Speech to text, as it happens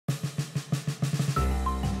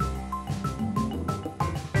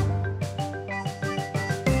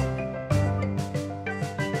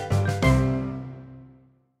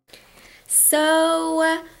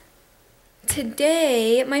So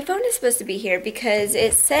today my phone is supposed to be here because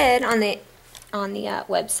it said on the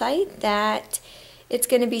website that it's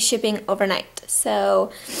going to be shipping overnight.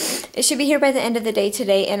 So it should be here by the end of the day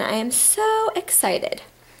today, and I am so excited.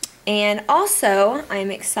 And also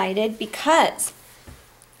I'm excited because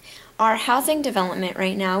our housing development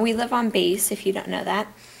right now, we live on base if you don't know that,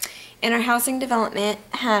 and our housing development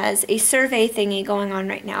has a survey thingy going on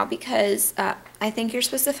right now because I think you're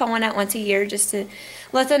supposed to fill one out once a year just to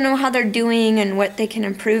let them know how they're doing and what they can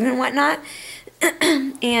improve and whatnot.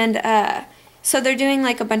 And so they're doing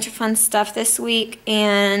like a bunch of fun stuff this week,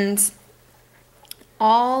 and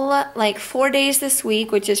all like 4 days this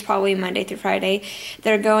week, which is probably Monday through Friday,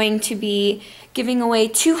 they're going to be giving away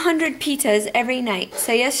 200 pizzas every night.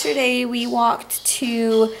 So yesterday we walked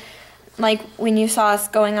to, like when you saw us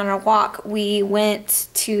going on our walk, we went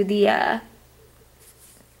to the,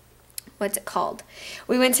 what's it called?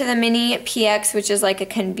 We went to the mini PX, which is like a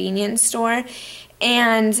convenience store,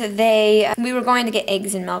 and we were going to get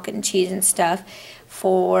eggs and milk and cheese and stuff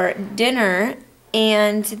for dinner,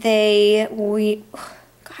 and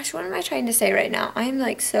gosh, what am I trying to say right now? I'm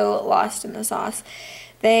like so lost in the sauce.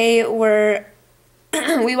 We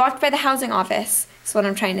walked by the housing office, that's what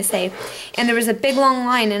I'm trying to say, and there was a big long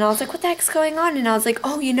line, and I was like, what the heck's going on? And I was like,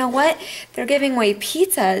 oh, you know what? They're giving away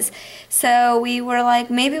pizzas. So we were like,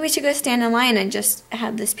 maybe we should go stand in line and just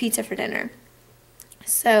have this pizza for dinner.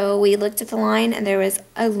 So we looked at the line, and there was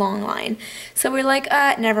a long line. So we were like,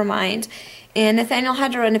 never mind. And Nathaniel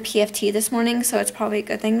had to run a PFT this morning, so it's probably a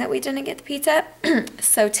good thing that we didn't get the pizza.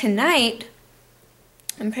 So tonight,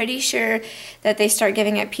 I'm pretty sure that they start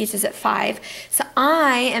giving out pizzas at 5. So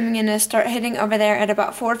I am going to start heading over there at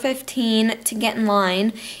about 4:15 to get in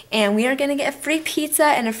line, and we are going to get a free pizza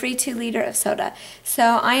and a free 2-liter of soda.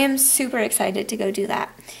 So I am super excited to go do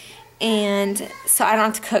that. And so I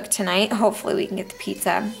don't have to cook tonight. Hopefully we can get the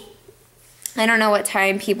pizza. I don't know what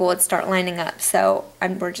time people would start lining up, so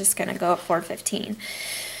we're just going to go at 4:15.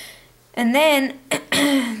 And then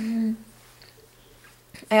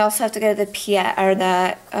I also have to go to the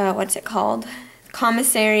what's it called?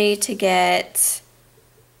 Commissary to get,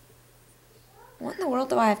 what in the world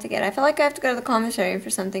do I have to get? I feel like I have to go to the commissary for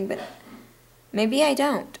something, but maybe I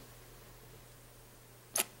don't.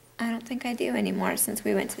 I don't think I do anymore since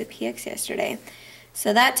we went to the PX yesterday.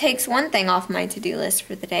 So that takes one thing off my to-do list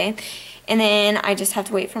for the day. And then I just have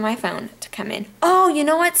to wait for my phone to come in. Oh, you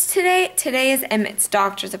know what's today? Today is Emmett's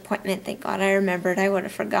doctor's appointment. Thank God I remembered. I would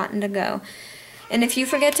have forgotten to go. And if you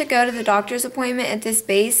forget to go to the doctor's appointment at this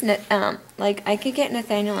base, like I could get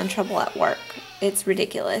Nathaniel in trouble at work. It's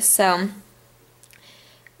ridiculous. So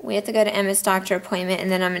we have to go to Emmett's doctor appointment,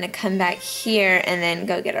 and then I'm going to come back here and then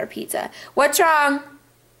go get our pizza. What's wrong?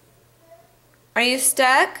 Are you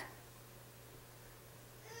stuck?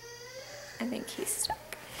 I think he's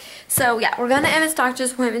stuck. So yeah, we're going to Emmett's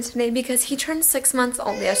doctor's appointment today because he turned 6 months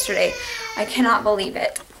old yesterday. I cannot believe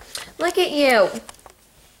it. Look at you.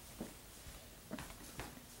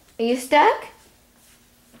 Are you stuck?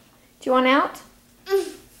 Do you want out?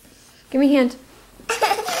 Give me a hand.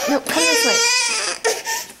 No, come this way.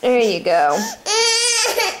 There you go.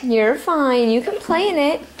 You're fine. You can play in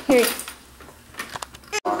it. Here.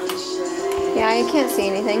 Yeah, I can't see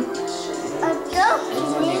anything. I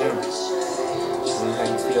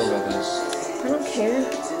don't care.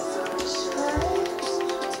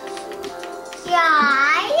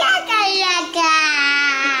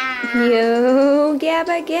 Yo,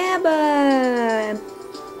 Gabba Gabba.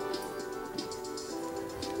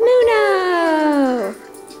 Muno.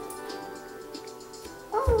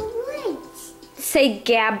 Oh, wait. Say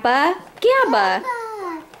Gabba Gabba.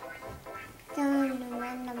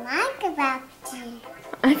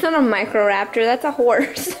 That's not a microraptor, that's a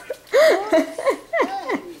horse.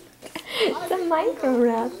 It's a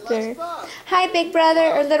microraptor. Hi, big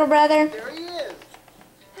brother or little brother.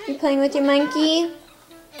 You playing with your monkey?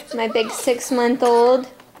 My big 6-month-old.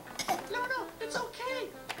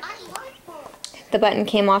 The button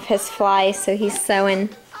came off his fly, so he's sewing.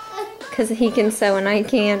 Because he can sew and I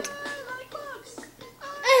can't.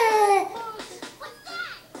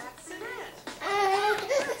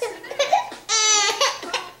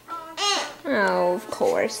 Oh, of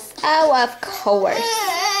course. Oh, of course.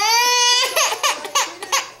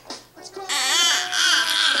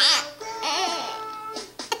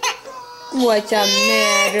 What's the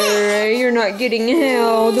matter? You're not getting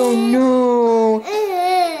held. Oh, no.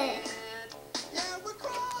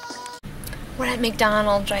 We're at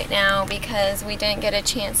McDonald's right now because we didn't get a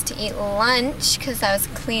chance to eat lunch because I was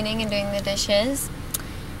cleaning and doing the dishes.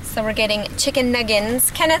 So we're getting chicken nuggets.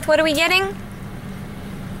 Kenneth, what are we getting?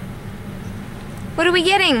 What are we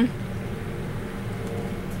getting?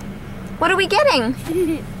 What are we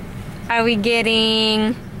getting? Are we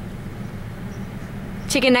getting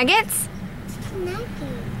chicken nuggets?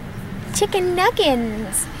 Chicken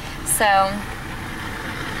nuggets. So,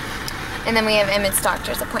 and then we have Emmett's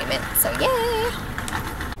doctor's appointment. So yay!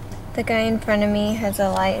 The guy in front of me has a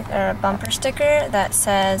a bumper sticker that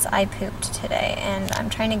says "I pooped today," and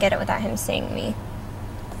I'm trying to get it without him seeing me.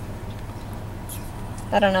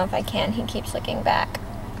 I don't know if I can. He keeps looking back.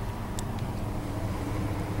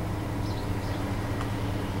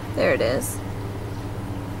 There it is.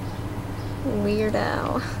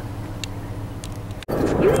 Weirdo.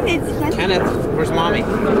 Kenneth, where's mommy?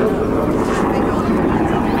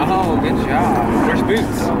 Oh, good job. Where's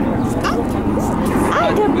Boots?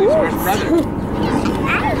 Boots, where's brother?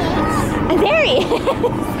 There he is.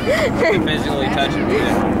 You can visually touch him,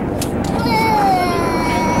 yeah.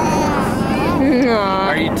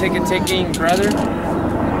 Are you ticking, brother?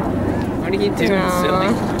 What are you doing,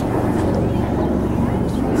 silly?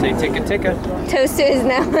 Say ticka. Toast to his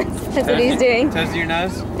nose. That's what he's doing. Toast to your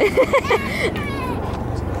nose?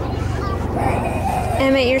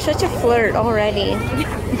 Emmett, you're such a flirt already.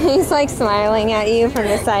 He's like smiling at you from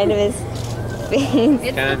the side of his face.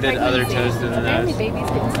 Kenneth did other toast to the nose. Babies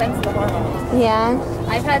can sense the hormones. Yeah.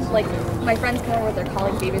 I've had like my friends come over with their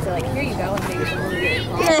college babies. They're like, "Here you go," and babies will really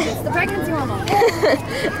it's the pregnancy hormone. It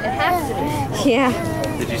has to be. Yeah.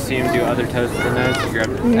 Did you see him do other toast to the nose? You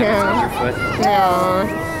grabbed your foot? No.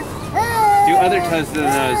 Do other toast to the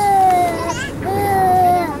nose.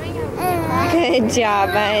 Good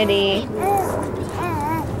job, buddy.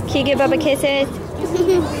 Can you give Bubba kisses?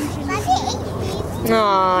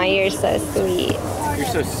 Aw, you're so sweet. You're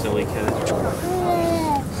so silly, Kenneth.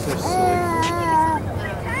 So silly.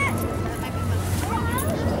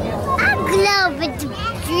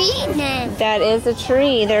 That is a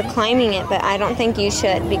tree. They're climbing it, but I don't think you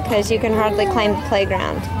should because you can hardly climb the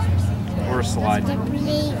playground. Or a slide. For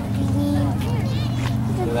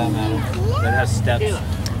that matter. That has steps.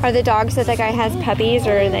 Are the dogs that guy has puppies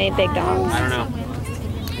or are they big dogs? I don't know.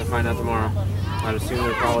 We'll find out tomorrow. I'd assume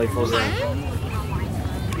they're probably full grown.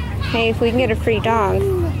 Hey, if we can get a free dog,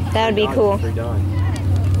 that would be cool. Free dog.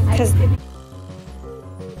 Because